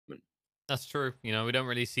That's true. You know, we don't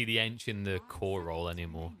really see the Ench in the core role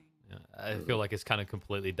anymore. Yeah, I feel like it's kind of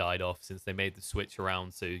completely died off since they made the switch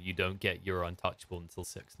around, so you don't get your untouchable until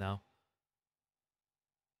 6 now.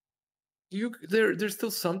 There's still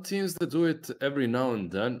some teams that do it every now and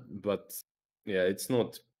then, but yeah, it's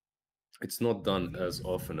not done as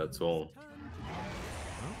often at all.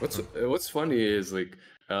 What's funny is like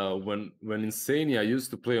when Insania used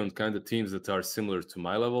to play on kind of teams that are similar to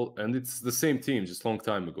my level, and it's the same team just long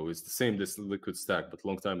time ago. It's the same this Liquid stack, but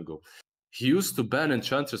long time ago. He used to ban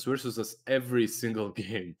Enchantress versus us every single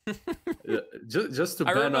game, just to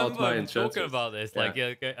I ban out remember my him talking Enchantress. about this. Yeah. Like,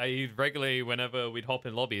 yeah, he'd regularly, whenever we'd hop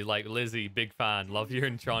in lobby, like, Lizzie, big fan, love your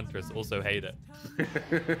Enchantress, also hate it.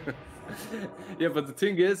 Yeah, but the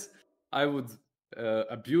thing is, I would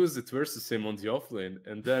abuse it versus him on the offlane,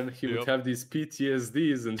 and then he would Yep. have these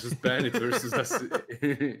PTSDs and just ban it versus us.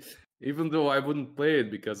 Even though I wouldn't play it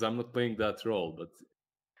because I'm not playing that role. But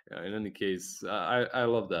in any case, I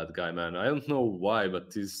love that guy, man. I don't know why,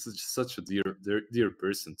 but he's such a dear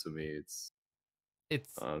person to me. It's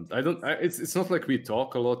It's not like we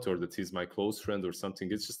talk a lot or that he's my close friend or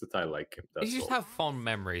something. It's just that I like him. you That's just all. have fond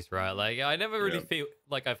memories, right? Like, I never really Yeah. feel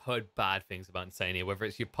like I've heard bad things about Insania, whether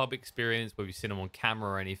it's your pub experience, whether you've seen him on camera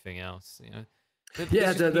or anything else. You know,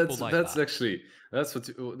 Yeah, there's just people like that's that. actually that's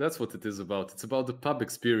what it is about. It's about the pub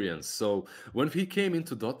experience. So when he came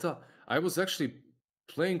into Dota, I was actually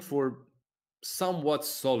playing for somewhat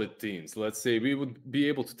solid teams. Let's say we would be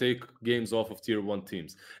able to take games off of tier one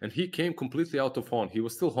teams, and he came completely out of Hon. He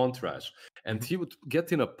was still Hon trash, and Mhm. he would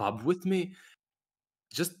get in a pub with me,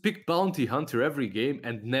 just pick Bounty Hunter every game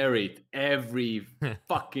and narrate every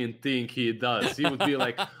fucking thing he does. He would be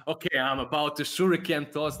like, okay, I'm about to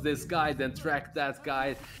shuriken toss this guy, then track that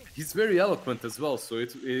guy. He's very eloquent as well, so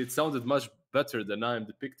it sounded much better than I'm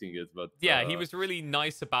depicting it. But Yeah, he was really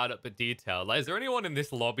nice about it, but detailed. Like, is there anyone in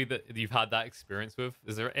this lobby that you've had that experience with?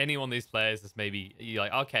 Is there anyone of these players that's maybe you're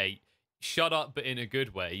like, okay, shut up, but in a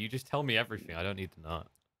good way? You just tell me everything. I don't need to know.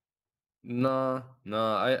 nah,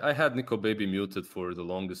 I had Nico Baby muted for the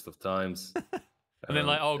longest of times. And then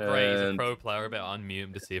like, oh great, he's a And pro player. I better unmute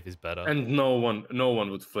him to see if he's better. And no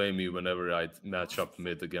one would flame me whenever I'd match up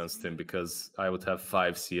mid against him because I would have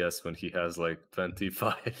 5 CS when he has like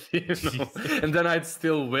 25, Jeez. and then I'd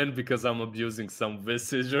still win because I'm abusing some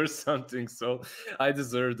visage or something. So I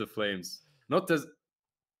deserve the flames. Not as.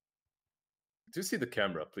 Do you see the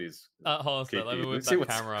camera, please, Hold on a sec, let me KP? whip Let's see that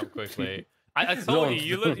what's. camera up quickly. I told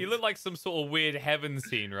you, Don't. you look like some sort of weird heaven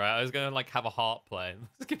scene, right? I was gonna like have a heart play.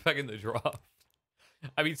 Let's get back in the draft.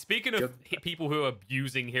 I mean, speaking of people who are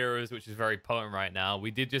abusing heroes, which is very potent right now, we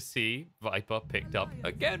did just see Viper picked up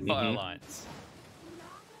again by Alliance.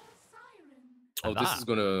 Oh, And this is that,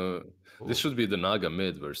 gonna. This ooh, should be the Naga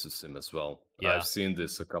mid versus him as well. yeah, I've seen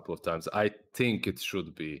this a couple of times. I think it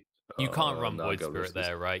should be you can't run Void Naga Spirit versus.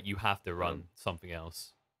 there, right? You have to Um, run something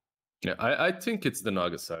else. yeah, I think it's the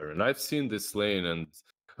Naga Siren. I've seen this lane, and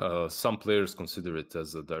some players consider it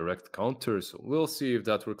as a direct counter. So we'll see if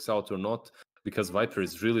that works out or not. Because Viper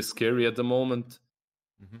is really scary at the moment.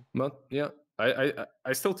 But yeah,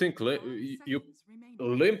 I still think you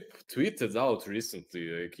Limp tweeted out recently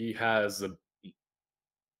like he has a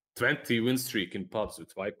 20 win streak in pubs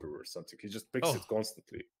with Viper or something. He just picks Oh it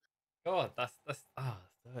constantly. God, that's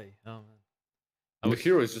dirty. Oh man, I And the wish.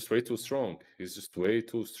 hero is just way too strong. He's just way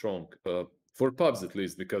too strong. For pubs at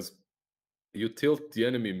least, because you tilt the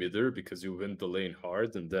enemy midder because you win the lane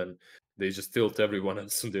hard, and then they just tilt everyone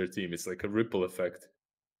else on their team. It's like a ripple effect.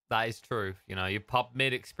 That is true. You know, your pub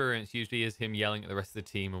mid experience usually is him yelling at the rest of the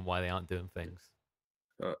team and why they aren't doing things.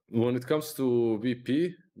 When it comes to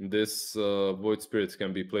VP, this Void Spirit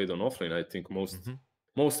can be played on offlane. I think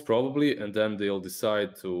most probably, and then they'll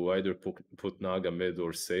decide to either put Naga mid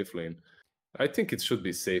or safe lane. I think it should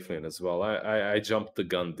be safe lane as well. I jumped the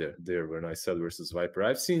gun there when I said versus Viper.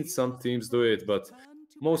 I've seen some teams do it, but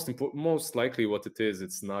most likely what it is,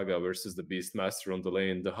 it's Naga versus the Beastmaster on the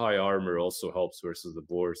lane. The high armor also helps versus the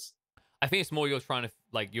boars. I think it's more you're trying to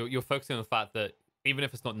like you're focusing on the fact that even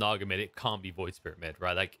if it's not Naga mid, it can't be Void Spirit mid,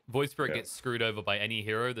 right? Like Void Spirit Yeah. gets screwed over by any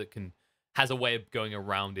hero that has a way of going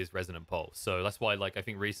around his Resonant Pulse. So that's why, like, I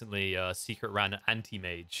think recently Secret ran an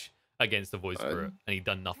anti-mage against the Void Spirit, and he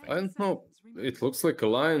done nothing. I don't know. It looks like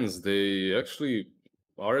Alliance, they actually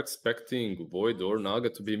are expecting Void or Naga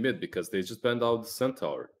to be mid because they just banned out the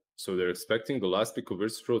Centaur. So they're expecting the last pick of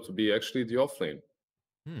Virtus.pro to be actually the offlane.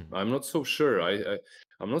 I'm not so sure.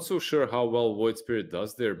 I'm not so sure how well Void Spirit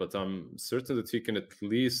does there, but I'm certain that he can at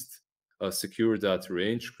least secure that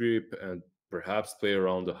range creep and perhaps play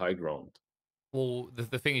around the high ground. Well,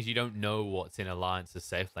 the thing is, you don't know what's in Alliance's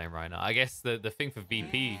safe lane right now. I guess the thing for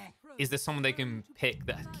VP is there someone they can pick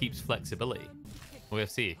that keeps flexibility? We'll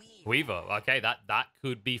see. Weaver, okay, that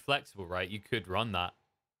could be flexible, right? You could run that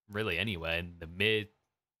really anywhere in the mid,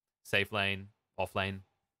 safe lane, off lane.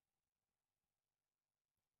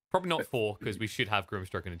 Probably not 4 because we should have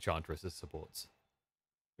Grimstroke and Enchantress as supports.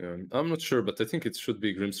 Yeah, I'm not sure, but I think it should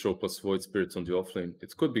be Grimstroke plus Void Spirit on the offlane.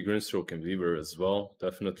 It could be Grimstroke and Weaver as well,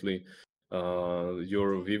 definitely.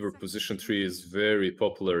 Your Weaver position tree is very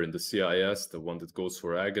popular in the CIS, the one that goes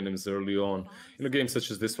for Aghanims early on. In a game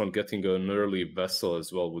such as this one, getting an early Vessel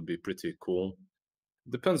as well would be pretty cool.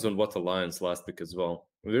 Depends on what alliance last pick as well.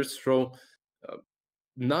 Virtus.pro,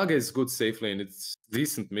 Naga is good safe lane. It's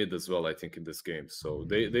decent mid as well, I think, in this game. So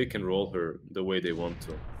they can roll her the way they want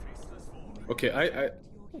to. Okay,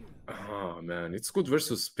 oh man, it's good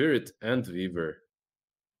versus Spirit and Weaver.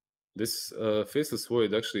 This Faceless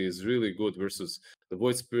Void actually is really good versus the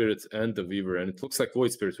Void Spirit and the Weaver, and it looks like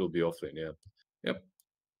Void Spirit will be offlane, yeah. Yep.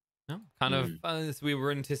 No, kind of as we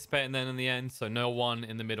were anticipating then in the end. So no one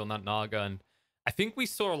in the middle on that Naga. And I think we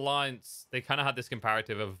saw Alliance, they kind of had this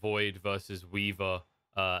comparative of Void versus Weaver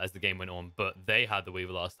as the game went on, but they had the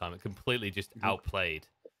Weaver last time. It completely just outplayed.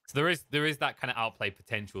 So there is that kind of outplay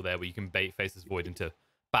potential there where you can bait Faceless Void into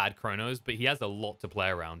bad chronos, but he has a lot to play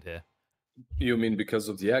around here. You mean because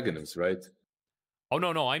of the Aghanims, right? Oh,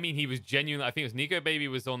 no. I mean, he was genuinely... I think it was Nico Baby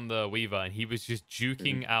was on the Weaver, and he was just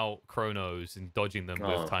juking out chronos and dodging them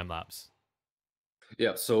with time-lapse.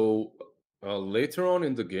 Yeah, so later on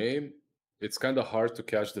in the game, it's kind of hard to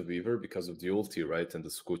catch the Weaver because of the ulti, right, and the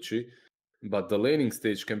Scucci. But the laning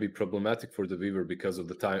stage can be problematic for the Weaver because of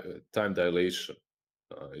the time dilation.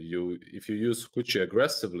 If you use Scucci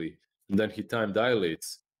aggressively, and then he time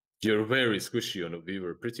dilates, you're very squishy on a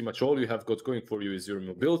Weaver. Pretty much all you have got going for you is your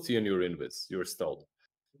mobility and your invis, your stealth.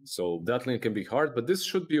 So that lane can be hard, but this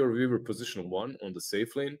should be your Weaver position 1 on the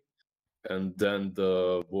safe lane. And then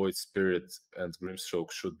the Void Spirit and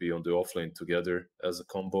Grimstroke should be on the offlane together as a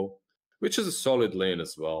combo, which is a solid lane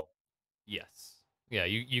as well. Yes. Yeah,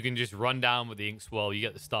 you can just run down with the Ink Swirl, you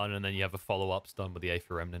get the stun, and then you have a follow-up stun with the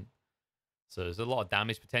Aether Remnant. So there's a lot of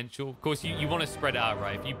damage potential. Of course, you want to spread it out,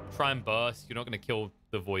 right? If you try and burst, you're not going to kill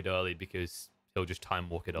the Void early because he'll just time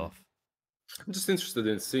walk it off. I'm just interested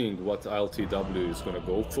in seeing what ILTW is going to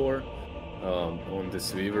go for on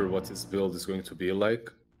this Weaver, what his build is going to be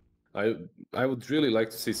like. I would really like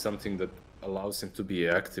to see something that allows him to be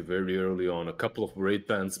active very early on. A couple of raid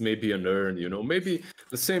bands, maybe an urn, you know, maybe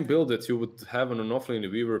the same build that you would have on an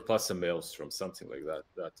offlane Weaver plus a Maelstrom, something like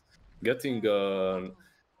that. Getting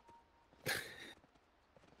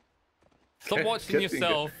Stop watching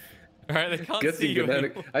yourself. All right, they can't see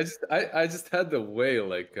you. I just had the way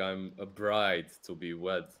like I'm a bride to be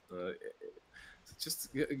wed.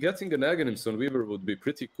 Just getting an Aghanims on Weaver would be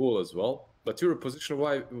pretty cool as well. But you're a position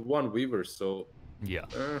 1 Weaver, so yeah.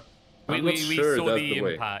 We saw the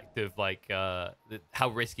impact of like how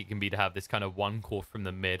risky it can be to have this kind of one core from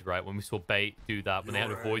the mid, right? When we saw Bait do that when they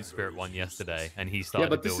had a Void Spirit one yesterday, and he started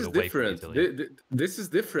to build away from Italy. This is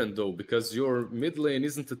different though, because your mid lane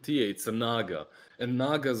isn't a TA, it's a Naga, and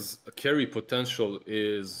Naga's carry potential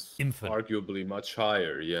is arguably much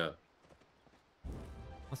higher. Yeah,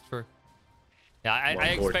 that's true. Yeah, I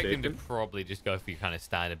expect him to probably just go for your kind of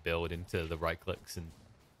standard build into the right clicks and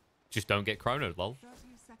just don't get chronoed, lol.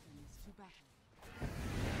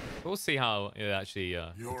 We'll see how it actually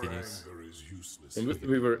continues. And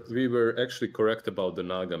we were actually correct about the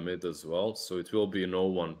Naga mid as well, so it will be no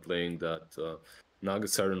one playing that Naga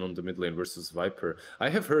Siren on the mid lane versus Viper. I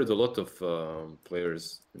have heard a lot of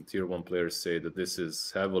players, tier 1 players, say that this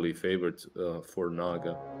is heavily favored for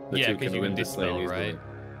Naga. That yeah, because you can dispel, right?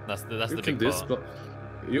 That's the big part.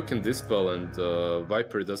 You can dispel, and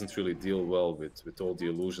Viper doesn't really deal well with all the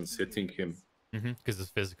illusions hitting him. Because it's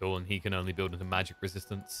physical, and he can only build into magic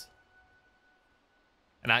resistance.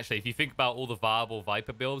 And actually, if you think about all the viable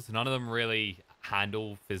Viper builds, none of them really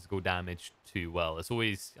handle physical damage too well. It's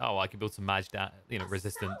always, oh, I could build some magic,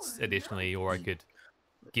 resistance additionally, or I could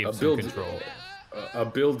give some control. A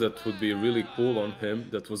build that would be really cool on him,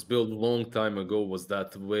 that was built a long time ago, was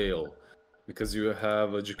that Whale. Because you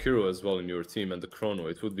have a Jakiro as well in your team and the Chrono.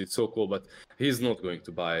 It would be so cool, but he's not going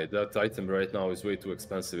to buy it. That item right now is way too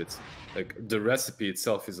expensive. It's like the recipe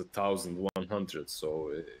itself is 1,100,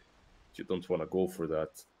 so you don't want to go for that.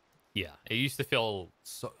 Yeah, it used to feel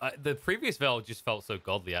so. The previous Veil just felt so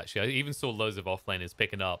godly. Actually, I even saw loads of offlaners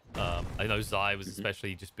picking up. I know Zai was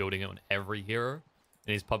especially just building it on every hero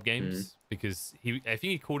in his pub games because I think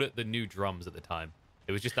he called it the new drums at the time.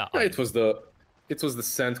 It was just that. Yeah, it was the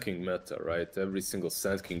Sand King meta, right? Every single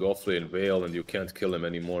Sand King offlane Veil, and you can't kill him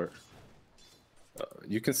anymore.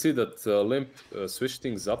 You can see that Limp switched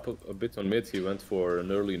things up a bit on mid. He went for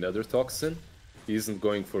an early Nether Toxin. He isn't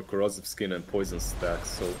going for Corrosive Skin and Poison Stack,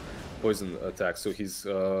 so Poison Attack. So he's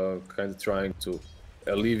kind of trying to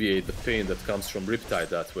alleviate the pain that comes from Riptide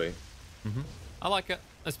that way. I like it,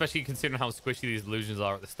 especially considering how squishy these illusions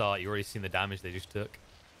are at the start. You've already seen the damage they just took.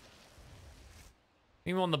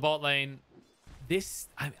 Even on the bot lane,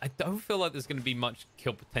 I don't feel like there's going to be much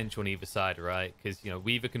kill potential on either side, right? Because, you know,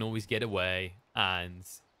 Weaver can always get away, and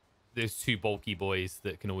there's two bulky boys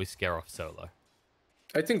that can always scare off solo.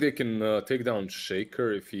 I think they can take down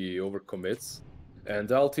Shaker if he overcommits. And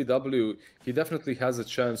LTW, he definitely has a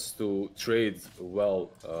chance to trade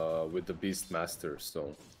well with the Beastmaster.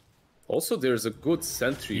 So also there's a good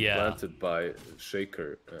sentry planted by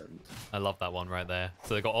Shaker. And I love that one right there.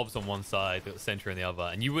 So they got Obs on one side, got the sentry on the other,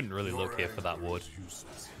 and you wouldn't really look here for that ward.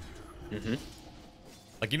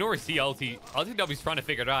 Like, you can already see LTW's trying to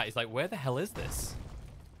figure it out. He's like, where the hell is this?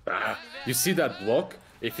 You see that block?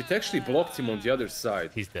 If it actually blocked him on the other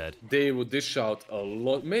side, he's dead. They would dish out a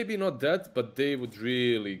lot. Maybe not dead, but they would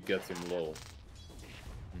really get him low.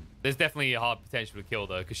 There's definitely a hard potential to kill,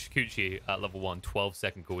 though, because Shikuchi at level 1,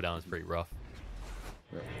 12-second cooldown is pretty rough.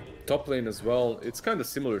 Yeah. Top lane as well, it's kind of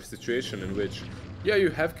similar situation in which, yeah,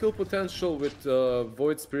 you have kill potential with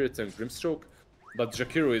Void Spirit and Grimstroke, but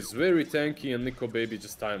Jakiro is very tanky and Nico Baby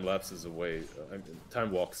just time lapses away. I mean,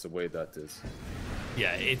 time walks away, that is.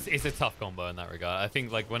 Yeah, it's a tough combo in that regard. I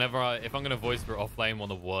think, like, if I'm going to voice for off lane, one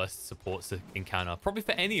of the worst supports to encounter, probably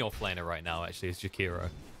for any off laner right now, actually, is Jakiro.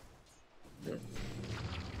 Yeah.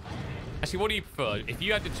 Actually, what do you prefer? If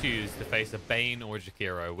you had to choose to face a Bane or a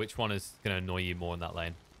Jakiro, which one is going to annoy you more in that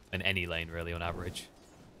lane? In any lane, really, on average?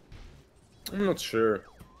 I'm not sure.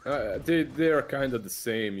 They are kind of the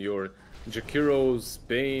same. Your Jakiros,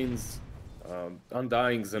 Banes,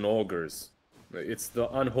 Undyings, and Augurs. It's the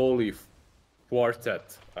unholy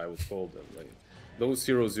quartet, I would call them. Like, those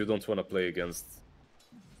heroes you don't want to play against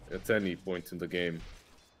at any point in the game.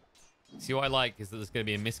 See, what I like is that there's going to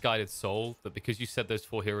be a misguided soul that because you said those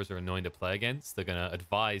 4 heroes are annoying to play against, they're going to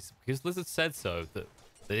advise, because lizZard said so, that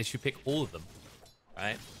they should pick all of them,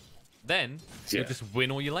 right? Then you'll just win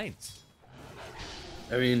all your lanes.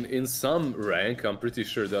 I mean, in some rank, I'm pretty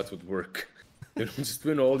sure that would work. You know, just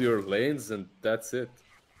win all your lanes and that's it.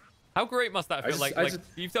 How great must that feel? Like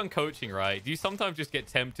you've done coaching, right? Do you sometimes just get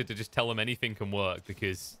tempted to just tell them anything can work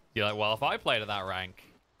because you're like, well, if I played at that rank,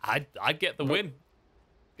 I'd get the win.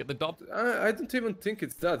 Get the dub. I don't even think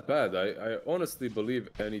it's that bad. I honestly believe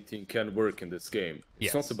anything can work in this game.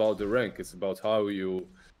 It's not about the rank, it's about how you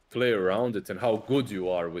play around it and how good you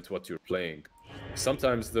are with what you're playing.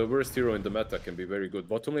 Sometimes the worst hero in the meta can be very good.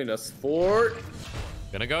 Bottom lane S4.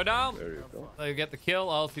 Gonna go down. There you go. They get the kill.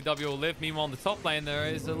 LTW will live. Meanwhile, on the top lane, there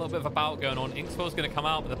is a little bit of a bout going on. Inkswell's gonna come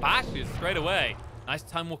out with the bashes straight away. Nice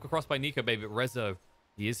time walk across by Nico Baby, but Rezo,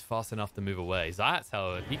 he is fast enough to move away. Zayats,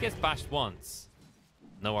 however, he gets bashed once.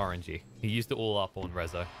 No RNG. He used it all up on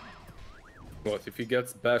Rezo. What, if he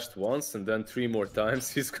gets bashed once and then 3 more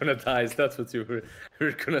times, he's gonna die? Is that what you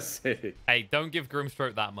were gonna say? Hey, don't give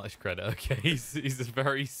Grimstroke that much credit, okay? He's a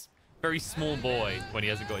very, very small boy when he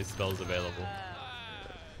hasn't got his spells available.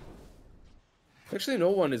 Actually,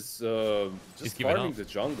 no one is just farming the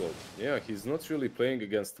jungle. Yeah, he's not really playing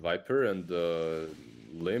against Viper, and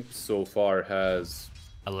Limp so far has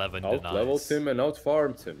 11 out-leveled him and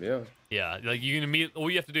out-farmed him, yeah. Yeah, like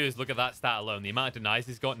all you have to do is look at that stat alone. The amount of denies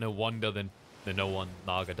he's got, no wonder the no one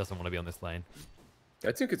Naga doesn't want to be on this lane.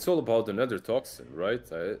 I think it's all about the Nether Toxin, right?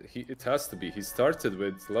 It has to be. He started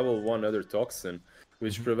with level 1 Nether Toxin,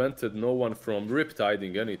 which prevented no one from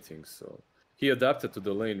riptiding anything, so he adapted to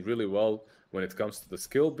the lane really well when it comes to the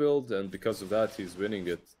skill build, and because of that, he's winning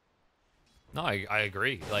it. No, I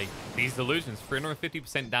agree. Like, these illusions,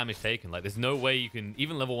 350% damage taken. Like, there's no way you can...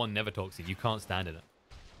 Even level 1 Nether Toxin, you can't stand in it.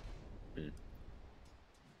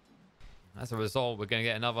 As a result, we're going to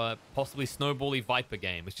get another possibly snowbally Viper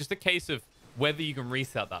game. It's just a case of whether you can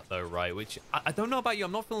reset that, though, right? Which, I don't know about you.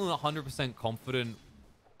 I'm not feeling 100% confident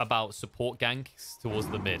about support ganks towards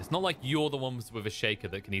the mid. It's not like you're the ones with a Shaker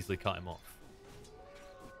that can easily cut him off.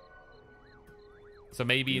 So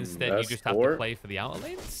maybe instead you just have to play for the outer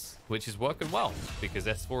lanes, which is working well, because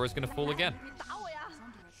S4 is going to fall again.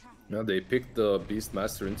 Now they picked the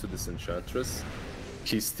Beastmaster into this Enchantress.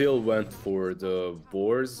 He still went for the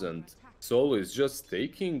boars, and Solo is just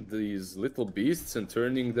taking these little beasts and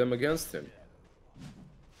turning them against him.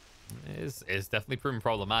 It's definitely proven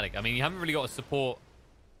problematic. I mean, you haven't really got a support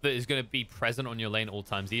that is going to be present on your lane at all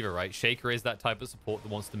times either, right? Shaker is that type of support that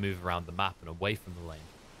wants to move around the map and away from the lane.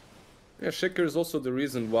 Yeah, Shaker is also the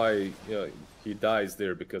reason why he dies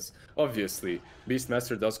there, because obviously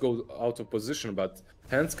Beastmaster does go out of position, but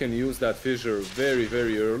Hans can use that fissure very,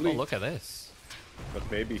 very early. Oh, look at this. But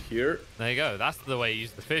maybe here. There you go. That's the way you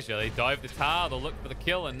use the fissure. They dive the tower, they'll look for the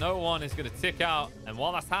kill, and no one is going to tick out. And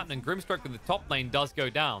while that's happening, Grimstroke in the top lane does go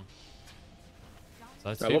down. So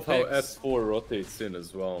I love how S4 rotates in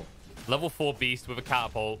as well. Level 4 beast with a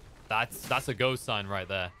catapult. That's a go sign right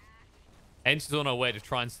there. Enchi's on her way to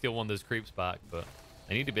try and steal one of those creeps back, but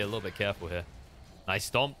they need to be a little bit careful here. Nice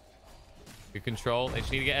stomp. Good control. They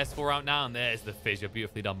just need to get S4 out now, and there's the fissure.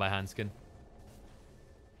 Beautifully done by Hanskin.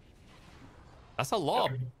 That's a lot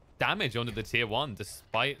of damage onto the tier 1,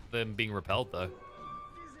 despite them being repelled, though.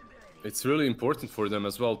 It's really important for them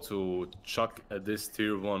as well to chuck at this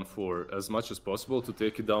tier 1 for as much as possible to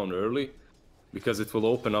take it down early, because it will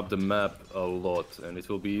open up the map a lot and it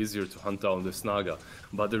will be easier to hunt down this Naga.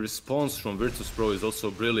 But the response from Virtus.pro is also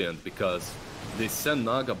brilliant, because they send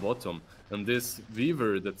Naga bottom, and this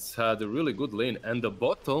Weaver that's had a really good lane and the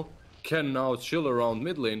bottle can now chill around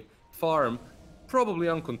mid lane, farm, probably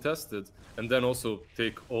uncontested, and then also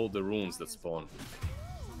take all the runes that spawn.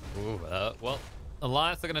 Ooh, well,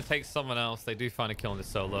 Alliance are going to take someone else. They do find a kill in the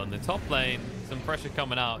solo. In the top lane, some pressure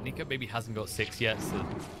coming out. Nico Baby hasn't got 6 yet, so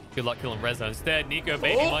good luck killing Rezo. Instead, Nico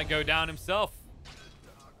Baby might go down himself.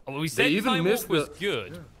 Oh, we said Time Walk was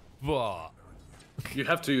good, but... You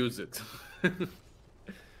have to use it.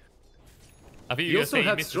 I think you also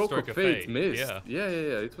had Stroke of Fate missed. Yeah,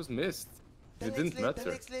 it was missed. It didn't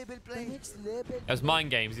matter. It was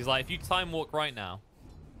mind games. He's like, if you Time Walk right now,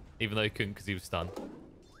 even though he couldn't because he was stunned.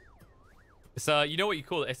 So, you know what you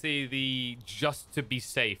call it? It's the just to be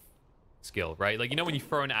safe skill, right? Like, you know when you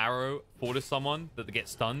throw an arrow forward to someone that they get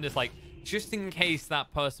stunned? It's like, just in case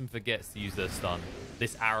that person forgets to use their stun,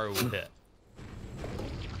 this arrow will hit.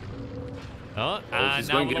 And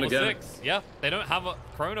now level 6. Yeah, they don't have a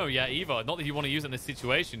chrono yet either. Not that you want to use it in this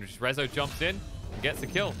situation. Just Rezo jumps in and gets a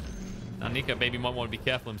kill. Now Nico Baby might want to be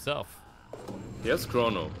careful himself. He has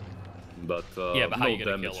chrono, but, yeah, but how no you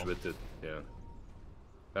gonna damage kill him? with it. Yeah.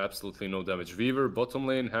 Absolutely no damage. Weaver, bottom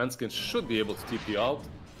lane, Hanskin should be able to TP out.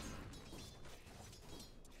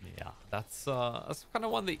 Yeah, that's kind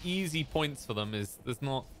of one of the easy points for them, is there's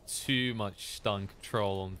not too much stun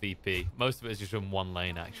control on VP. Most of it is just in one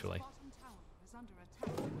lane, actually.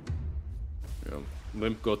 Yeah,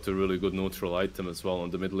 Limp got a really good neutral item as well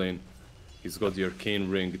on the mid lane. He's got the Arcane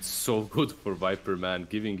Ring. It's so good for Viper, man,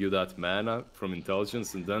 giving you that mana from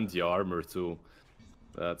intelligence and then the armor too.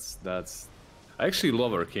 That's I actually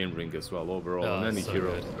love Arcane Ring as well overall on any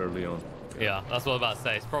hero early on. Yeah, that's what I was about to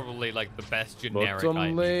say. It's probably like the best generic bottom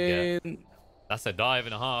item lane. you can get. That's a dive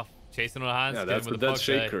and a half. Chasing on a hand, that's with that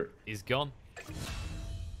Shaker. He's gone.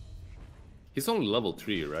 He's only level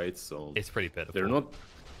 3, right? So it's pretty pitiful.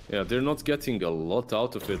 They're not getting a lot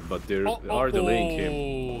out of it, but they are delaying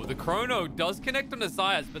him. Oh, the chrono does connect on the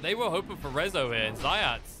Zayats, but they were hoping for Rezo here. And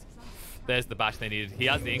Zayats, there's the bash they needed. He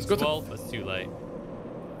has the ink swell. That's too late.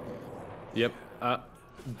 Yep.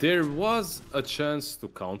 There was a chance to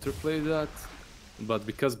counterplay that, but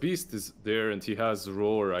because Beast is there and he has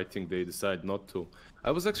Roar, I think they decide not to.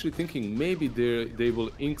 I was actually thinking maybe they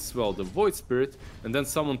will ink swell the Void Spirit, and then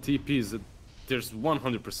someone TPs. There's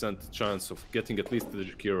 100% chance of getting at least the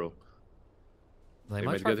Jakiro. They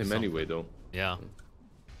might get him anyway, though. Yeah.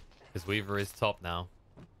 Because Weaver is top now.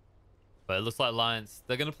 But it looks like Alliance,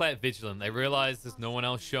 they're going to play it vigilant. They realize there's no one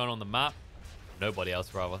else shown on the map. Nobody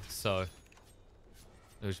else, rather. So,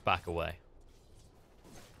 they'll just back away.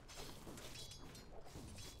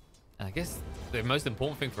 And I guess the most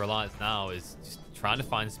important thing for Alliance now is just trying to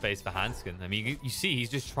find space for Hanskin. I mean, you see, he's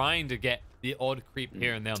just trying to get the odd creep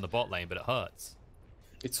here and there on the bot lane, but it hurts.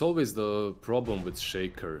 It's always the problem with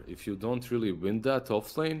Shaker. If you don't really win that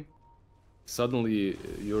offlane, suddenly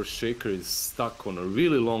your Shaker is stuck on a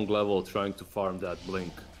really long level trying to farm that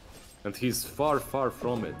blink. And he's far, far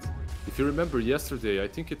from it. If you remember yesterday, I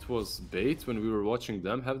think it was Bait when we were watching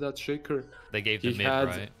them have that Shaker. They gave him mid,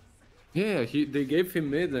 right? Yeah, they gave him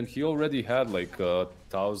mid and he already had like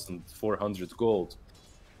 1,400 gold.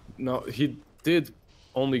 Now, he did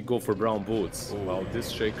only go for brown boots, while this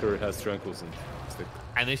Shaker has Tranquilizing Stick.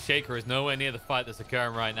 And this Shaker is nowhere near the fight that's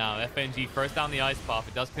occurring right now. FNG throws down the Ice Path.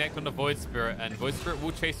 It does connect on the Void Spirit, and Void Spirit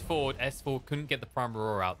will chase forward. S4 couldn't get the Prime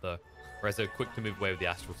Roar out, though. Rezo quick to move away with the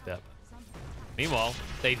Astral Step. Meanwhile,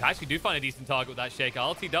 they actually do find a decent target with that Shaker.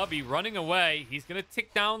 LTW running away. He's going to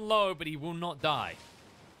tick down low, but he will not die.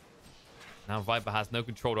 Now Viper has no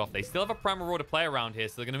control off. They still have a Prime Roar to play around here,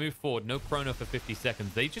 so they're going to move forward. No chrono for 50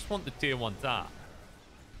 seconds. They just want the tier 1 tower.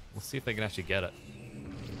 We'll see if they can actually get it.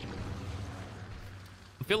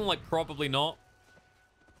 I'm feeling like probably not.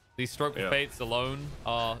 These stroke of fates alone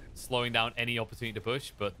are slowing down any opportunity to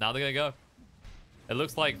push, but now they're going to go. It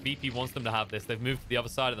looks like VP wants them to have this. They've moved to the other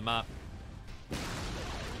side of the map.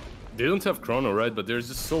 They don't have Chrono, right? But they're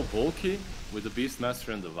just so bulky with the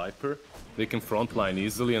Beastmaster and the Viper. They can frontline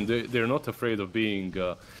easily, and they're not afraid of being,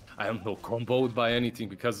 I don't know, comboed by anything,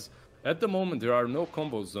 because at the moment there are no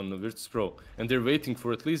combos on the Virtus.pro, and they're waiting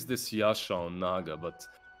for at least this Yasha on Naga, but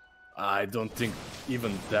I don't think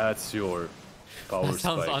even that's your power That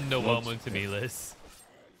sounds spike. underwhelming to me, Liz.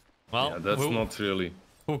 Well, yeah, that's not really.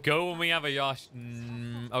 We'll go when we have a Yash.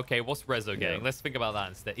 Okay, what's Rezo getting? Yeah. Let's think about that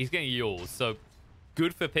instead. He's getting Yules, so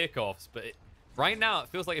good for pickoffs, but right now it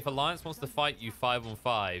feels like if Alliance wants to fight you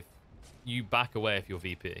 5-on-5, you back away if you're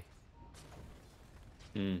VP.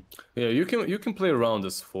 Yeah, you can play around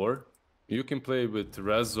as 4. You can play with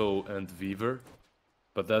Rezo and Weaver,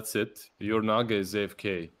 but that's it. Your Naga is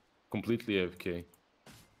AFK, completely AFK.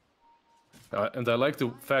 And I like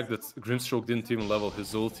the fact that Grimstroke didn't even level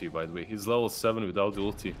his ulti, by the way. He's level 7 without the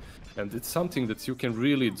ulti. And it's something that you can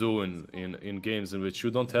really do in games in which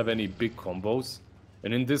you don't have any big combos.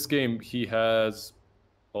 And in this game, he has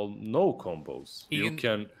no combos. You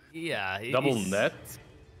can double net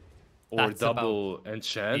or double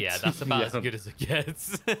enchant. Yeah, that's about as good as it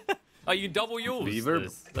gets. Oh, you double yours. Weaver.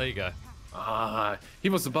 There you go. He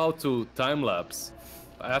was about to time-lapse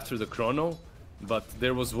after the chrono, but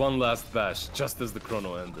there was one last bash just as the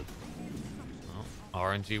chrono ended. Well,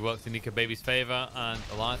 RNG works in Nika Baby's favor, and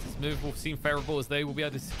Alliance's move will seem favorable as they will be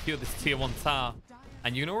able to secure this tier 1 tower.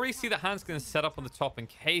 And you can already see that Hans going to set up on the top in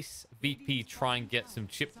case VP try and get some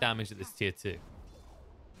chip damage at this tier 2.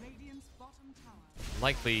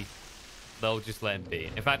 Likely, they'll just let him be.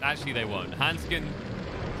 In fact, actually, they won't. Hanskin,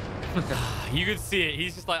 you could see it.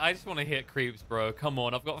 He's just like, I just want to hit creeps, bro. Come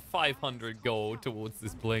on, I've got 500 gold towards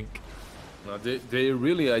this blink. Now, they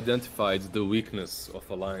really identified the weakness of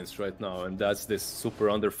Alliance right now, and that's this super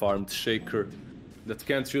underfarmed Shaker that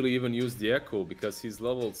can't really even use the Echo because he's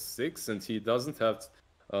level 6 and he doesn't have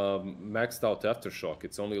maxed out Aftershock.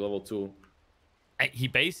 It's only level 2. He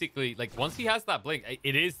basically, like, once he has that blink,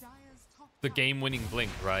 it is the game-winning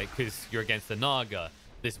blink, right? Because you're against the Naga,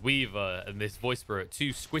 this Weaver, and this Voice Spirit, 2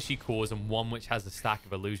 squishy cores and 1 which has a stack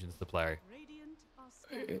of illusions to play.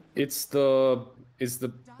 It's the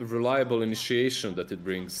reliable initiation that it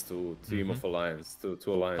brings to Team of Alliance, to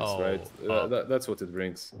Alliance, right? That's what it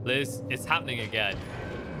brings. Liz, it's happening again.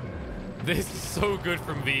 This is so good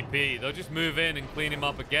from VP. They'll just move in and clean him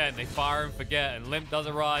up again. They fire and forget, and Limp does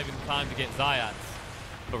arrive in time to get Zayats.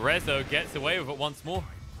 But Rezo gets away with it once more.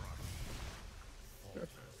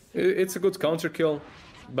 It's a good counter kill,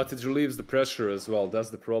 but it relieves the pressure as well. That's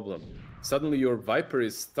the problem. Suddenly your Viper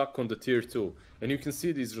is stuck on the tier 2, and you can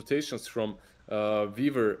see these rotations from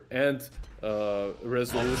Weaver and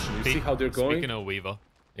Resolution. You see how they're going? Speaking of Weaver,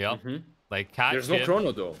 yeah. Like, there's no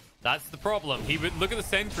chrono though. That's the problem. He would look at the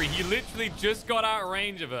sentry. He literally just got out of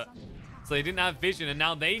range of it. So they didn't have vision, and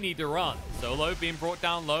now they need to run. Solo being brought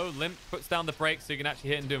down low. Limp puts down the brakes so you can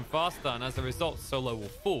actually hit and do him faster, and as a result, Solo will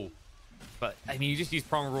fall. But, I mean, you just use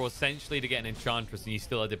Primal Roar essentially to get an Enchantress, and you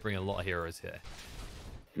still had to bring a lot of heroes here.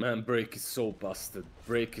 Man, Break is so busted.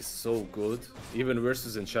 Break is so good. Even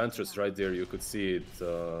versus Enchantress right there, you could see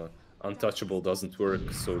it. Untouchable doesn't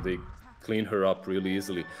work, so they clean her up really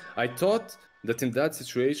easily. I thought that in that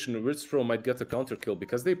situation, Virtus.pro might get a counter kill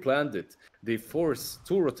because they planned it. They force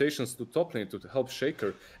 2 rotations to top lane to help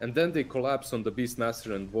Shaker, and then they collapse on the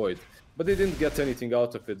Beastmaster and Void. But they didn't get anything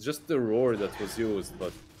out of it, just the roar that was used.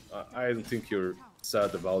 But I don't think you're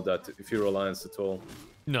sad about that if you're Alliance at all.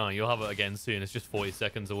 No, you'll have it again soon. It's just 40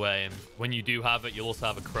 seconds away, and when you do have it, you'll also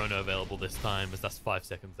have a chrono available this time, as that's 5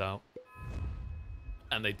 seconds out.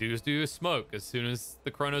 And they do a smoke. As soon as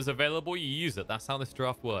the chrono's available, you use it. That's how this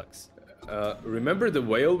draft works. Remember the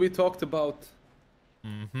whale we talked about?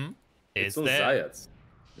 It's on there. Zayats.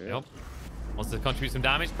 Yeah. Yep. Wants to contribute some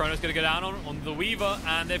damage. Chrono's going to go down on the Weaver,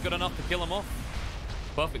 and they've got enough to kill him off.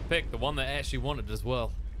 Perfect pick, the one that I actually wanted as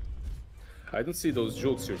well. I don't see those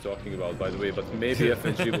jukes you're talking about, by the way, but maybe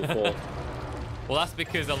FNG will fall. Well, that's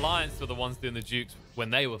because Alliance were the ones doing the jukes when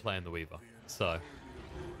they were playing the Weaver. So,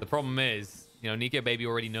 the problem is, you know, Nico Baby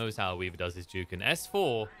already knows how Weaver does his juke. And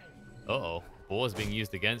S4, Boar is being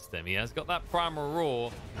used against him. He has got that Primal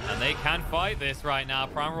Roar, and they can fight this right now.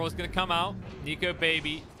 Primal Roar is going to come out. Nico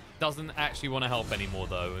Baby doesn't actually want to help anymore,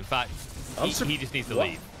 though. In fact, he just needs to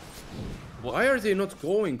leave. Why are they not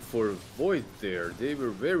going for Void there? They were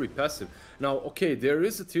very passive. Now, okay, there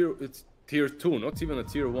is a it's tier 2, not even a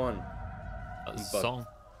tier 1. Song.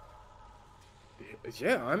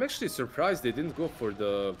 Yeah, I'm actually surprised they didn't go for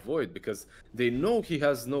the Void because they know he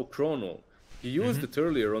has no chrono. He used it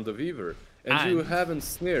earlier on the Weaver, And you haven't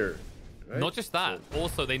snare. Right? Not just that. So,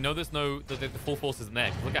 also, they know there's no the full force isn't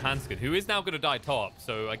there. Look at Hanskin, who is now going to die top.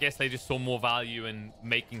 So I guess they just saw more value in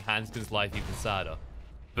making Hanskin's life even sadder.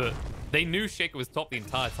 But they knew Shaker was top the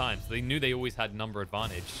entire time, so they knew they always had number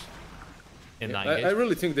advantage in that engagement. I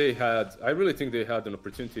really think they had. I really think they had an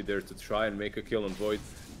opportunity there to try and make a kill on Void,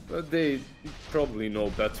 but they probably know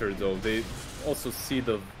better. Though they also see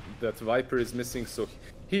that Viper is missing, so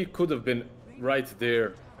he could have been right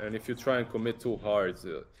there. And if you try and commit too hard,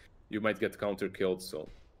 you might get counter killed. So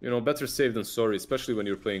better safe than sorry, especially when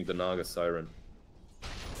you're playing the Naga Siren.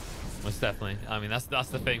 Most definitely. I mean, that's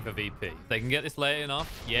the thing for VP. If they can get this late enough,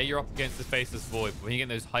 yeah, you're up against the Faceless Void, but when you get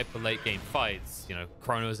those hyper late game fights,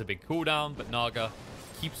 Chrono is a big cooldown, but Naga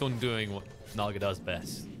keeps on doing what Naga does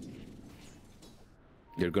best.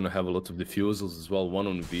 You're gonna have a lot of defusals as well. One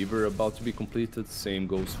on Weaver about to be completed. Same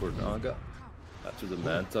goes for Naga. After the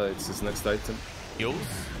Manta, it's his next item. Heals.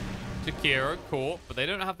 Shakira caught, but they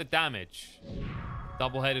don't have the damage.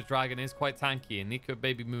 Double-headed dragon is quite tanky, and Nico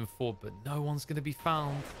Baby moving forward, but no one's gonna be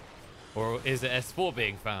found. Or is it S4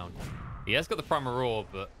 being found? He has got the Primal Roar,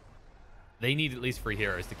 but they need at least 3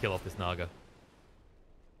 heroes to kill off this Naga.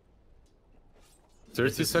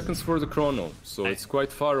 30 seconds for the Chrono, so it's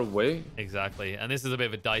quite far away. Exactly, and this is a bit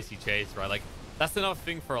of a dicey chase, right? Like, that's another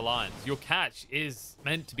thing for Alliance. Your catch is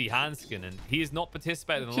meant to be Hanskin, and he has not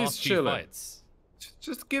participated in the last 2 fights.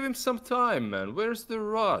 Just give him some time, man. Where's the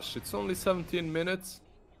rush? It's only 17 minutes.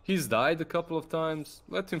 He's died a couple of times.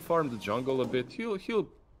 Let him farm the jungle a bit.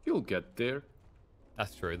 He'll get there.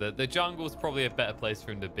 That's true. The jungle is probably a better place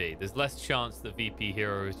for him to be. There's less chance that VP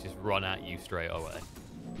heroes just run at you straight away.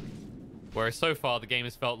 Whereas so far, the game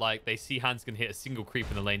has felt like they see Hanskin hit a single creep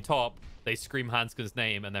in the lane top, they scream Hanskin's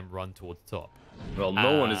name, and then run towards the top. Well,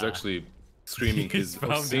 no one is actually screaming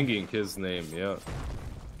or singing his name, yeah.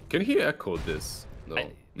 Can he echo this? No.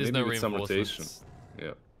 There's Maybe no with some rotation.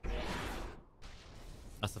 Yeah.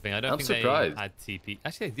 That's the thing. I don't think surprised. They had TP.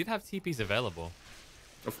 Actually, they did have TPs available.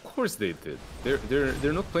 Of course they did.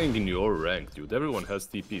 They're not playing in your rank, dude. Everyone has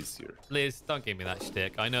TPs here. Liz, don't give me that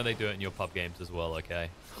shtick. I know they do it in your pub games as well, okay?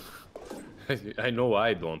 I know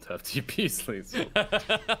I don't have TPs, Liz. So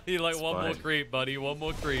you're like, one more creep, buddy. One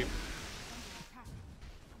more creep.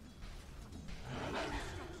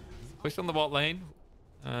 Push on the bot lane.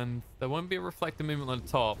 And there won't be a reflector movement on the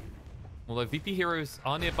top. Although VP heroes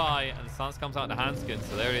are nearby and the stance comes out to Hanskin.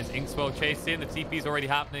 So there it is. Inkswell chased in. The TP is already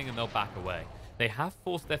happening and they'll back away. They have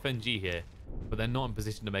forced FNG here, but they're not in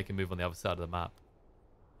position to make a move on the other side of the map.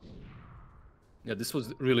 Yeah, this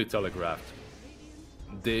was really telegraphed.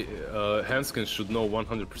 Hanskin should know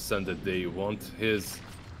 100% that they want his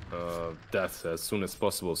death as soon as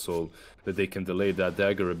possible so that they can delay that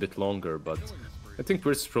dagger a bit longer. But I think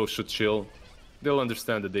Virtus.pro should chill. They'll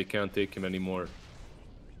understand that they can't take him anymore.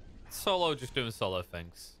 Solo just doing solo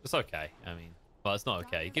things. It's okay. I mean, well, it's not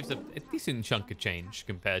okay. It gives a decent chunk of change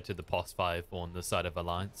compared to the POS 5 on the side of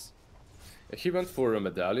Alliance. He went for a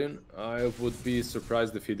medallion. I would be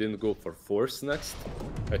surprised if he didn't go for Force next.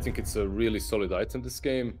 I think it's a really solid item this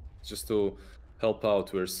game, just to help out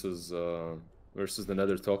versus the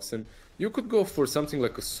Nether Toxin. You could go for something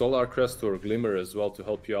like a Solar Crest or a Glimmer as well to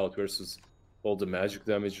help you out versus all the magic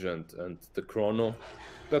damage and the Chrono.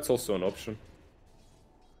 That's also an option.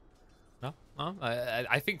 No,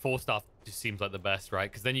 I think 4-star just seems like the best,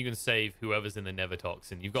 right? Because then you can save whoever's in the Nether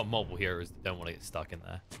Toxin. You've got multiple heroes that don't want to get stuck in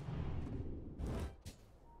there.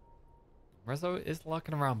 Rezo is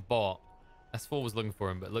lurking around bot. S4 was looking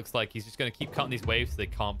for him, but it looks like he's just going to keep cutting these waves so they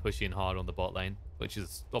can't push in hard on the bot lane, which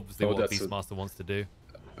is obviously what Beastmaster wants to do.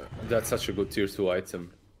 That's such a good tier 2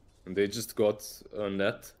 item. And they just got a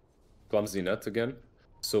net. Clumsy net again.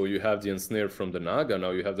 So you have the ensnare from the Naga, now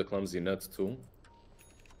you have the clumsy net too.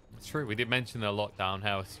 It's true, we did mention the lockdown,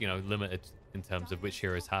 how it's, limited in terms of which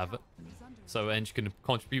heroes have it. So Eng can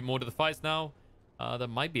contribute more to the fights now. There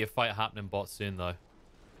might be a fight happening bot soon though.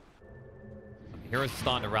 Heroes are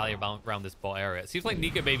starting to rally around this bot area. It seems like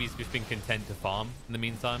Nico Baby's just been content to farm in the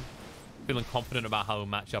meantime. Feeling confident about how he'll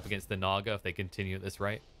match up against the Naga if they continue at this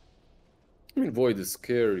rate. I mean, Void is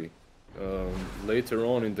scary. Later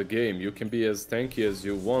on in the game, you can be as tanky as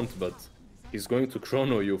you want, but he's going to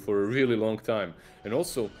chrono you for a really long time. And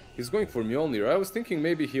also, he's going for Mjolnir. I was thinking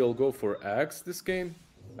maybe he'll go for Axe this game.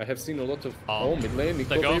 I have seen a lot of... mid lane, Nico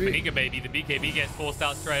They're going Baby. for Nico Baby. The BKB gets forced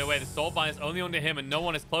out straight away. The Soulbind is only onto him, and no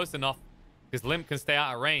one is close enough because Limp can stay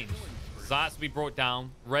out of range. Zayas will be brought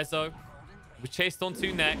down. Rezo was chased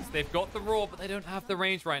onto next. They've got the Roar, but they don't have the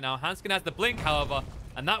range right now. Hanskin has the Blink, however,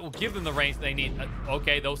 and that will give them the range they need.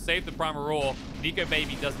 Okay, they'll save the Primal Roar. Nico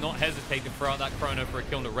Baby does not hesitate to throw out that Chrono for a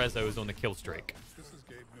kill to Rezo, who's on the kill streak.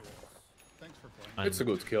 It's a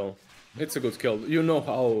good kill. It's a good kill. You know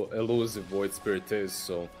how elusive Void Spirit is,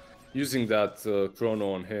 so using that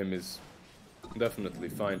chrono on him is definitely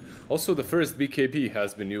fine. Also, the first BKB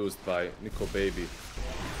has been used by Nico Baby.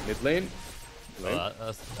 Mid lane.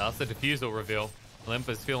 That's the defusal reveal. Limp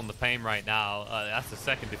is feeling the pain right now. That's the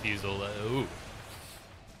second defusal. Ooh.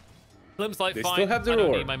 Limp's like, they fine, still have the I don't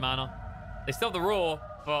roar. need my mana. They still have the roar,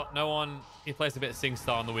 but no one... He plays a bit of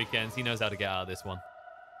SingStar on the weekends. He knows how to get out of this one.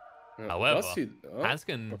 However,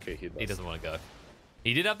 Hanskin, okay, he doesn't want to go.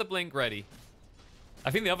 He did have the blink ready. I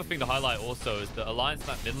think the other thing to highlight also is that Alliance in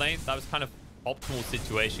that mid lane, that was kind of optimal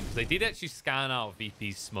situation because they did actually scan out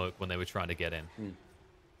VP's smoke when they were trying to get in.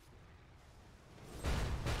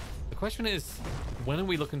 The question is, when are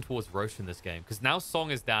we looking towards Roche in this game? Because now Song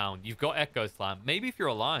is down. You've got Echo Slam. Maybe if you're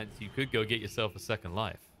Alliance, you could go get yourself a second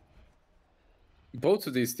life. Both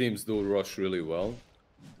of these teams do rush really well.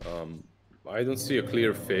 I don't see a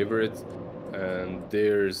clear favorite. And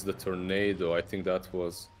there's the Tornado. I think that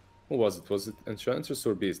was... Who was it? Was it Enchantress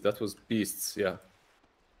or Beast? That was Beasts, yeah.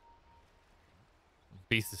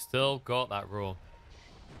 Beast has still got that rule.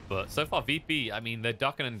 But so far, VP, I mean, they're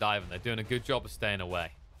ducking and diving. They're doing a good job of staying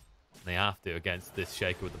away. They have to against this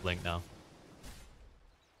Shaker with the blink now.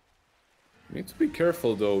 Need to be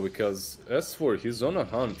careful though, because S4, he's on a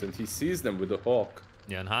hunt and he sees them with the Hawk.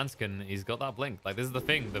 Yeah, and Hanskin, he's got that blink. Like, this is the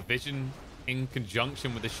thing. The vision in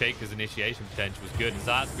conjunction with the Shaker's initiation potential is good. And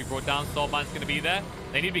Zaz to be brought down. Soulbind's going to be there.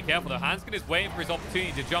 They need to be careful though. Hanskin is waiting for his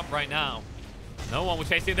opportunity to jump right now. No one will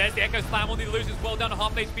chase him. There's the Echo Slam on the illusions. Well down to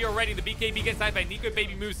half HP already. The BKB gets out by Nico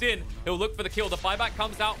Baby moves in. He'll look for the kill. The buyback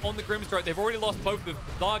comes out on the Grimstroke. They've already lost both the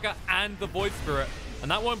Naga and the Void Spirit.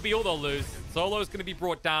 And that won't be all they'll lose. Solo is going to be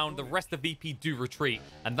brought down. The rest of VP do retreat.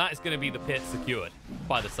 And that is going to be the pit secured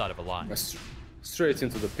by the side of Alliance. Straight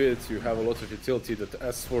into the pit. You have a lot of utility that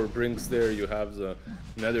S4 brings there. You have the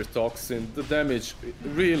Nether Toxin. The damage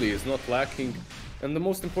really is not lacking. And the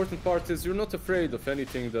most important part is you're not afraid of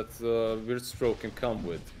anything that Virtus.pro can come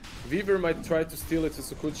with. Weaver might try to steal it to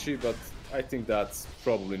Sakuchi, but I think that's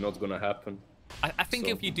probably not going to happen. I think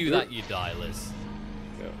if you do that, you die, Liz.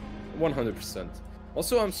 Yeah, 100%.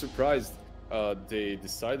 Also, I'm surprised they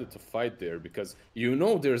decided to fight there, because you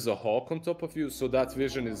know there's a Hawk on top of you, so that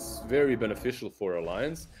vision is very beneficial for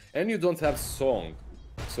Alliance, and you don't have Song.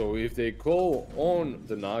 So if they go on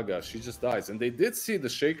the Naga, she just dies. And they did see the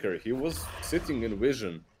Shaker. He was sitting in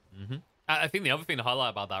vision. I think the other thing to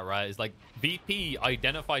highlight about that, right, is like VP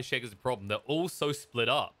identifies Shaker as a problem. They're all so split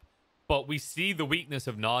up. But we see the weakness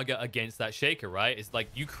of Naga against that Shaker, right? It's like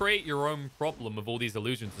you create your own problem of all these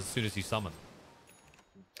illusions as soon as you summon.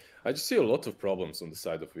 I just see a lot of problems on the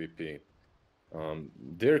side of VP.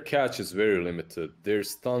 Their catch is very limited. Their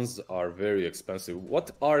stuns are very expensive.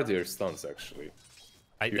 What are their stuns, actually?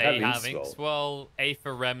 They have Inkswell,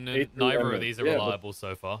 Aether Remnant. Neither of these are reliable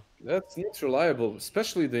so far. That's not reliable,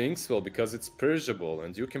 especially the Inkswell, because it's purgeable,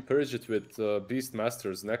 and you can purge it with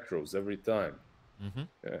Beastmaster's Necros every time.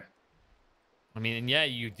 Yeah. I mean, and yeah,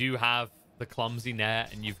 you do have the Clumsy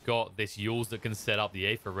Net, and you've got this Yules that can set up the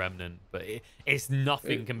Aether Remnant, but it's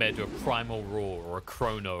nothing compared to a Primal Roar or a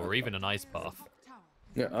Chrono or even an Ice Path.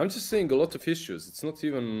 Yeah, I'm just seeing a lot of issues. It's not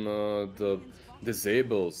even the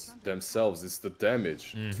disables themselves, it's the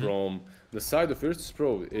damage from the side of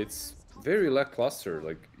Virtus.pro. It's very lackluster.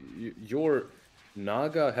 Like, your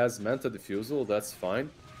Naga has Manta Diffusal, that's fine,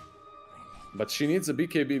 but she needs a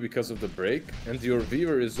BKB because of the break, and your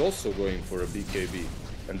Weaver is also going for a BKB,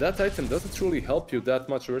 and that item doesn't truly help you that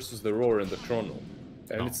much versus the Roar and the Chrono,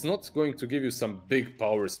 and it's not going to give you some big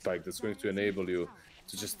power spike that's going to enable you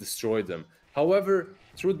to just destroy them. However,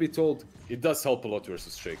 truth be told, it does help a lot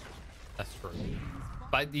versus Shaker. That's true.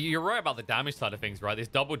 But you're right about the damage side of things, right? This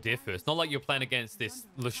double differ. It's not like you're playing against this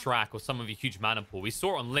Leshrac or some of your huge mana pool. We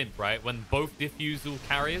saw it on Limp, right? When both diffusal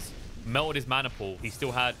carriers melted his mana pool, he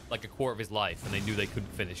still had like a quarter of his life, and they knew they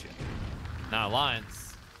couldn't finish it. Now,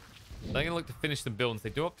 Alliance, they're going to look to finish some builds. They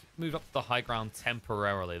do have to move up to the high ground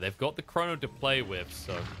temporarily. They've got the Chrono to play with,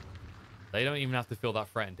 so they don't even have to feel that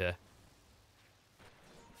threatened here.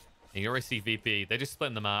 And you already see VP. They're just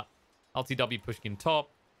splitting the map. LTW pushing top.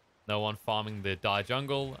 No one farming the dire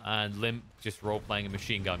jungle. And Limp just role-playing a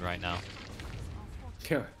machine gun right now.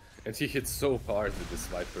 Yeah, and he hits so hard with this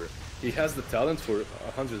Viper. He has the talent for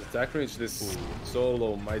 100 attack range. This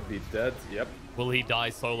solo might be dead. Yep. Will he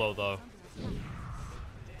die solo, though?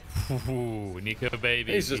 Ooh, Nico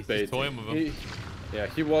Baby. He's just baiting. Toying with him. Yeah,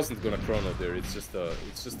 he wasn't gonna chrono there. It's just a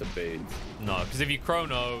bait. No, because if you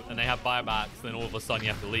chrono and they have buybacks, then all of a sudden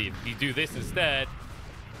you have to leave. If you do this instead,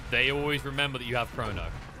 they always remember that you have chrono.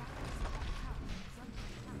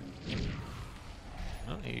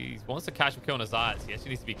 Oh, he wants to catch him kill on his eyes. He actually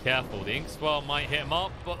needs to be careful. The Ink Swell might hit him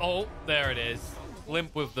up, but oh, there it is.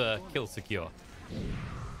 Limp with the kill secure.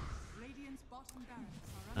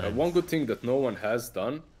 One good thing that no one has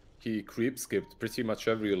done, he creep skipped pretty much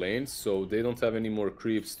every lane, so they don't have any more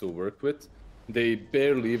creeps to work with. They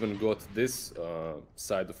barely even got this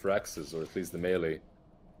side of Rax's, or at least the melee.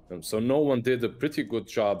 So no one did a pretty good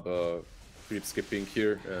job creep skipping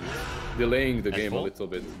here and delaying the game a little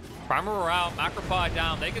bit. Primer are out, Macropie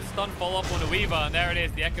down. They can stun follow up on the Weaver, and there it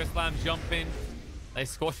is. The Echo Slam jumping. They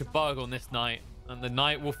squash a bug on this Knight, and the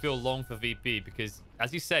Knight will feel long for VP because,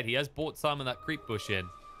 as you said, he has bought some of that creep push in.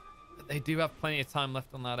 But they do have plenty of time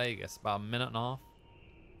left on that Aegis, about a minute and a half.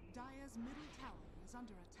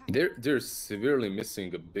 They're severely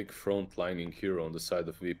missing a big front-lining hero on the side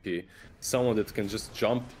of VP. Someone that can just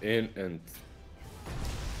jump in and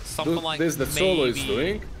something do like this that Solo is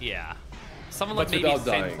doing. Yeah. Someone like maybe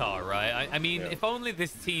Centaur, right? I mean, if only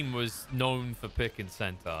this team was known for picking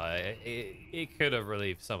Centaur, it could have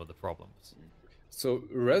relieved some of the problems. So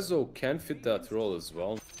Rezo can fit that role as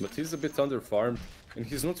well, but he's a bit underfarmed, and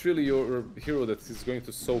he's not really your hero that is going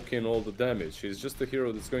to soak in all the damage. He's just a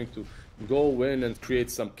hero that's going to go in and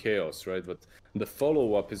create some chaos, right? But the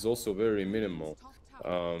follow-up is also very minimal.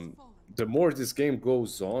 The more this game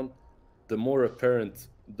goes on, the more apparent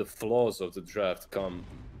the flaws of the draft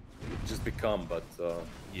become. But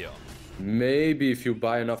yeah, maybe if you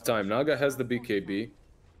buy enough time. Naga has the BKB.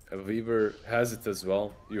 Weaver has it as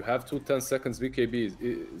well. You have 10 seconds BKB.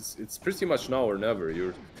 It's pretty much now or never.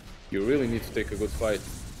 You really need to take a good fight.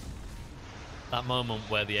 That moment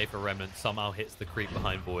where the Aether Remnant somehow hits the creep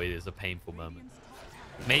behind Void is a painful moment.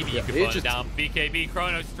 Maybe you could burn it down. BKB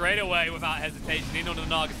Chrono straight away without hesitation in onto the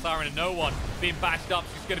Naga Siren, and no one being bashed up.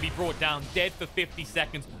 She's going to be brought down dead for 50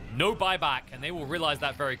 seconds. No buyback, and they will realize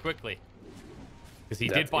that very quickly. Because he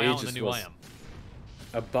did buy out on the new IAM.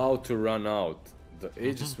 About to run out. The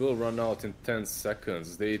Aegis will run out in 10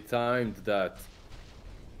 seconds. They timed that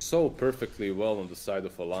so perfectly well on the side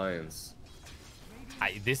of Alliance.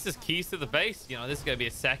 This is keys to the base. You know, this is going to be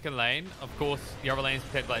a second lane. Of course, the other lane's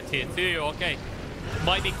protected by tier 2. Okay.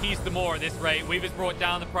 Might be keys to more at this rate. Weaver's brought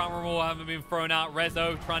down. The primal wall haven't been thrown out.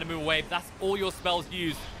 Rezo trying to move away. But that's all your spells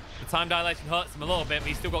used. The time dilation hurts him a little bit, but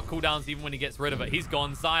he's still got cooldowns even when he gets rid of it. He's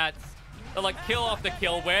gone. Zayat, they're like kill after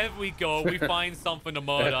kill. Wherever we go, we find something to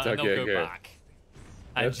murder, and they'll go back.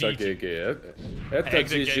 And GG. That's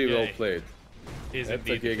GG well played. That's a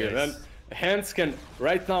GG. And Hans can,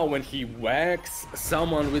 right now, when he whacks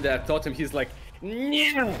someone with that totem, he's like,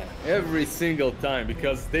 yeah, every single time,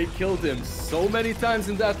 because they killed him so many times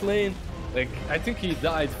in that lane. Like, I think he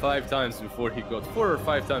died 4 or 5 times before he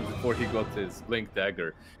got his Blink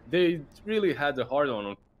Dagger. They really had a hard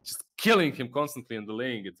on just killing him constantly and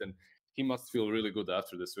delaying it, and he must feel really good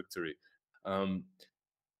after this victory.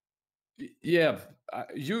 Yeah,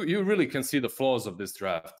 you really can see the flaws of this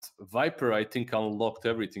draft. Viper, I think, unlocked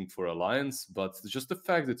everything for Alliance, but just the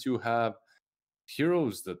fact that you have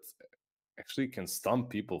heroes that actually can stun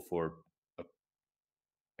people for an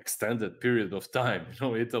extended period of time,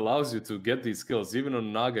 it allows you to get these kills, even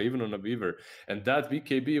on Naga, even on a Weaver. And that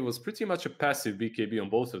BKB was pretty much a passive BKB on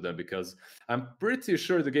both of them, because I'm pretty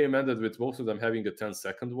sure the game ended with both of them having a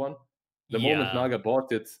 10-second one. The moment Naga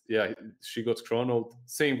bought it, she got chronoed.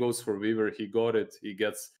 Same goes for Weaver. He got it. He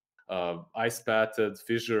gets ice patted,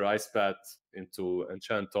 fissure ice pat into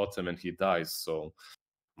enchant totem, and he dies. So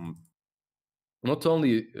not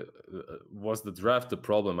only was the draft the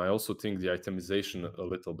problem, I also think the itemization a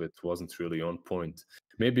little bit wasn't really on point.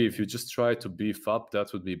 Maybe if you just try to beef up,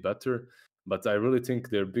 that would be better. But I really think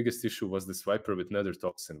their biggest issue was this Viper with Nether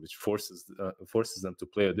Toxin, which forces them to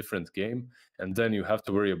play a different game. And then you have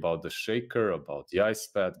to worry about the Shaker, about the Ice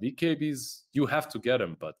Pad. BKBs, you have to get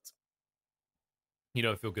them, but you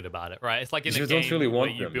don't feel good about it, right? It's like in a game really where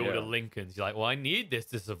you build a Lincolns. You're like, well, I need this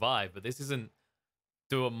to survive, but this isn't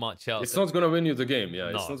doing much else. It's not going to win you the game,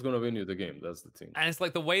 It's not going to win you the game. That's the thing. And it's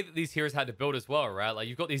like the way that these heroes had to build as well, right? Like,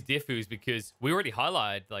 you've got these diffus because we already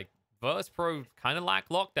highlighted, like, Virtus.pro kind of lack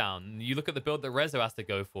lockdown. You look at the build that Rezo has to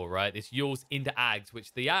go for, right? This Yules into Ags,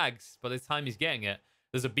 which the Ags, by the time he's getting it,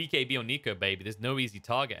 there's a BKB on Nico, baby. There's no easy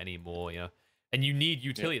target anymore, And you need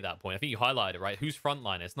utility at that point. I think you highlighted it, right? Who's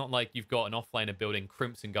frontline? It's not like you've got an offlaner building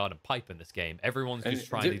Crimson Guard and Pipe in this game. Everyone's just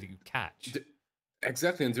trying to catch.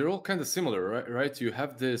 Exactly, and they're all kind of similar, right? You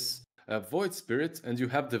have this Void Spirit and you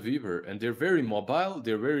have the Weaver, and they're very mobile,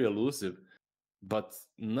 they're very elusive, but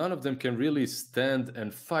none of them can really stand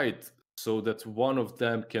and fight so that one of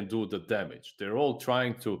them can do the damage. They're all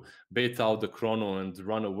trying to bait out the chrono and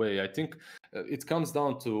run away. I think it comes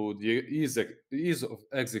down to the ease of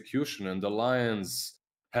execution, and the Lions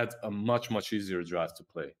had a much easier draft to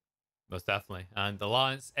play. Most definitely. And the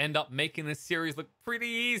Alliance end up making this series look pretty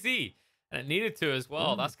easy. And it needed to as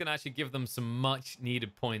well. That's going to actually give them some much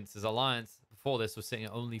needed points, as Alliance before this was sitting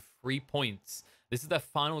at only 3 points. This is their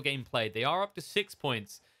final game played. They are up to 6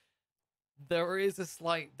 points. There is a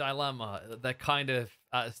slight dilemma. They're kind of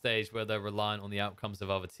at a stage where they're reliant on the outcomes of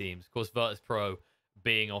other teams. Of course, Virtus.pro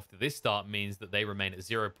being off to this start means that they remain at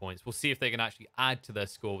 0 points. We'll see if they can actually add to their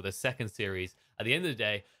score with their second series at the end of the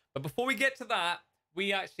day. But before we get to that,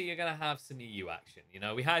 we actually are going to have some EU action. You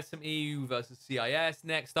know, we had some EU versus CIS.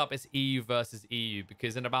 Next up is EU versus EU,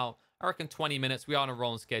 because in about, I reckon, 20 minutes, we are on a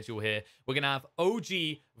rolling schedule here. We're going to have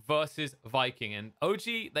OG versus Viking. And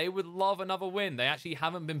OG, they would love another win. They actually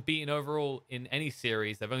haven't been beaten overall in any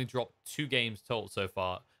series. They've only dropped 2 games total so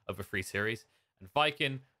far over 3 series. And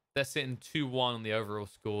Viking, they're sitting 2-1 on the overall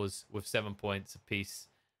scores with 7 points apiece.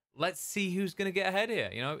 Let's see who's going to get ahead here.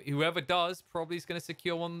 You know, whoever does probably is going to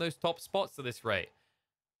secure one of those top spots at this rate.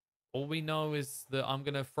 All we know is that I'm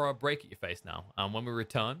going to throw a break at your face now. And when we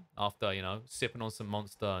return, after, you know, sipping on some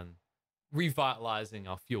Monster and revitalizing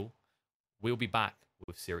our fuel, we'll be back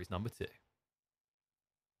with series number 2.